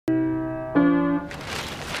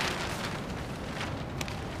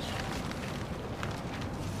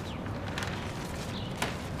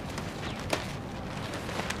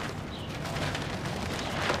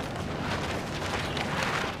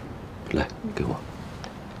给我。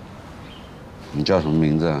你叫什么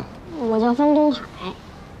名字啊？我叫方东海。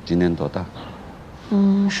今年多大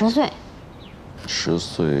？10岁。10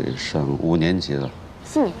岁，上5年级了。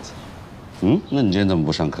4年级。那你今天怎么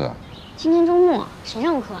不上课啊？今天周末，谁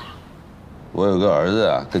上课呀？我有个儿子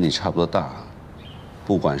啊，跟你差不多大，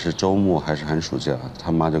不管是周末还是寒暑假，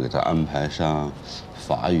他妈就给他安排上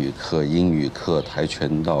法语课、英语课、跆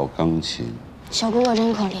拳道、钢琴。小哥哥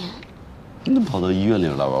真可怜。你怎么跑到医院里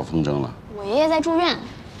了？玩风筝了？我爷爷在住院，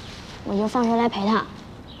我就放学来陪他。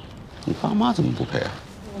你爸妈怎么不陪啊？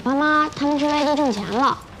我爸妈他们去外地挣钱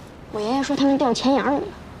了，我爷爷说他们掉钱眼里了。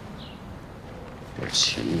掉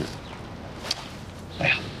钱眼？哎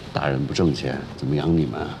呀，大人不挣钱，怎么养你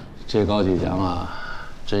们啊？这高启强啊，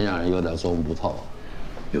真让人有点琢磨不透。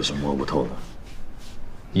有什么摸不透的？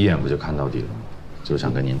一眼不就看到底了吗？就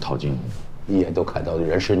想跟您套近乎。一眼都看到的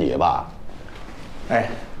人是你吧？哎，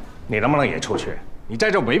你能不能也出去？你在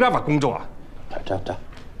这没办法工作啊！站，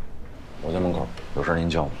我在门口，有事您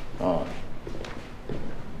叫我。啊。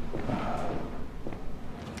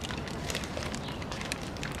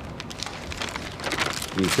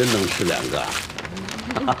你真能吃2个啊！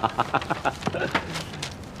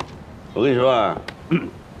我跟你说啊，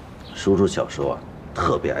叔叔小时候啊，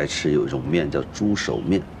特别爱吃有一种面叫猪手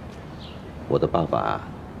面。我的爸爸啊，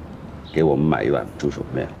给我们买一碗猪手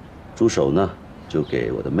面，猪手呢就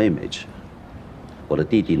给我的妹妹吃，我的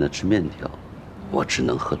弟弟呢吃面条，我只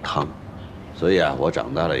能喝汤。所以啊，我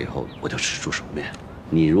长大了以后我就吃猪手面。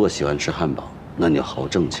你如果喜欢吃汉堡，那你要好好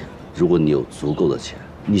挣钱。如果你有足够的钱，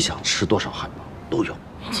你想吃多少汉堡都有。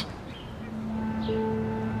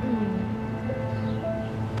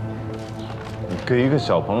你给一个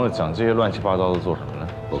小朋友讲这些乱七八糟的做什么呢？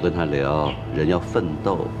我跟他聊，人要奋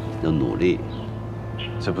斗，要努力。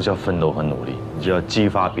这不叫奋斗和努力，你就要激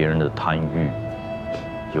发别人的贪欲。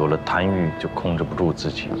有了贪欲，就控制不住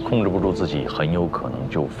自己，控制不住自己，很有可能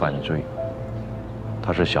就犯罪。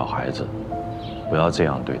他是小孩子，不要这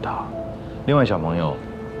样对他。另外，小朋友，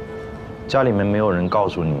家里面没有人告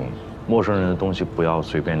诉你，陌生人的东西不要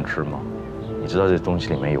随便吃吗？你知道这东西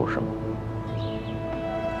里面有什么？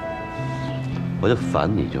我就烦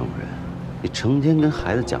你这种人，你成天跟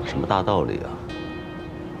孩子讲什么大道理啊？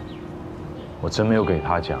我真没有给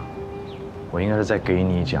他讲，我应该是在给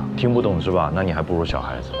你讲。听不懂是吧？那你还不如小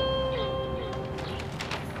孩子。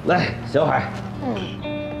来，小海，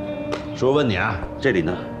叔问你啊，这里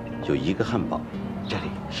呢有1个汉堡，这里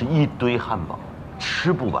是一堆汉堡，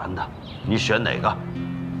吃不完的，你选哪个？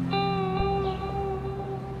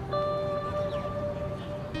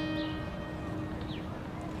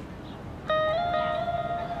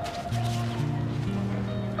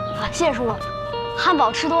谢谢叔叔，汉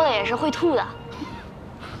堡吃多了也是会吐的。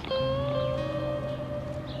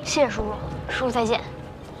谢谢叔叔，叔叔再见。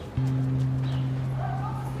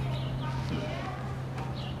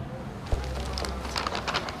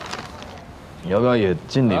你要不要也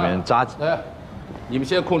进里面扎？哎，你们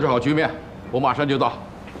先控制好局面，我马上就到。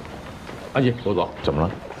安吉，罗总，怎么了？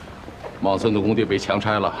茂森的工地被强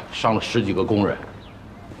拆了，伤了10几个工人。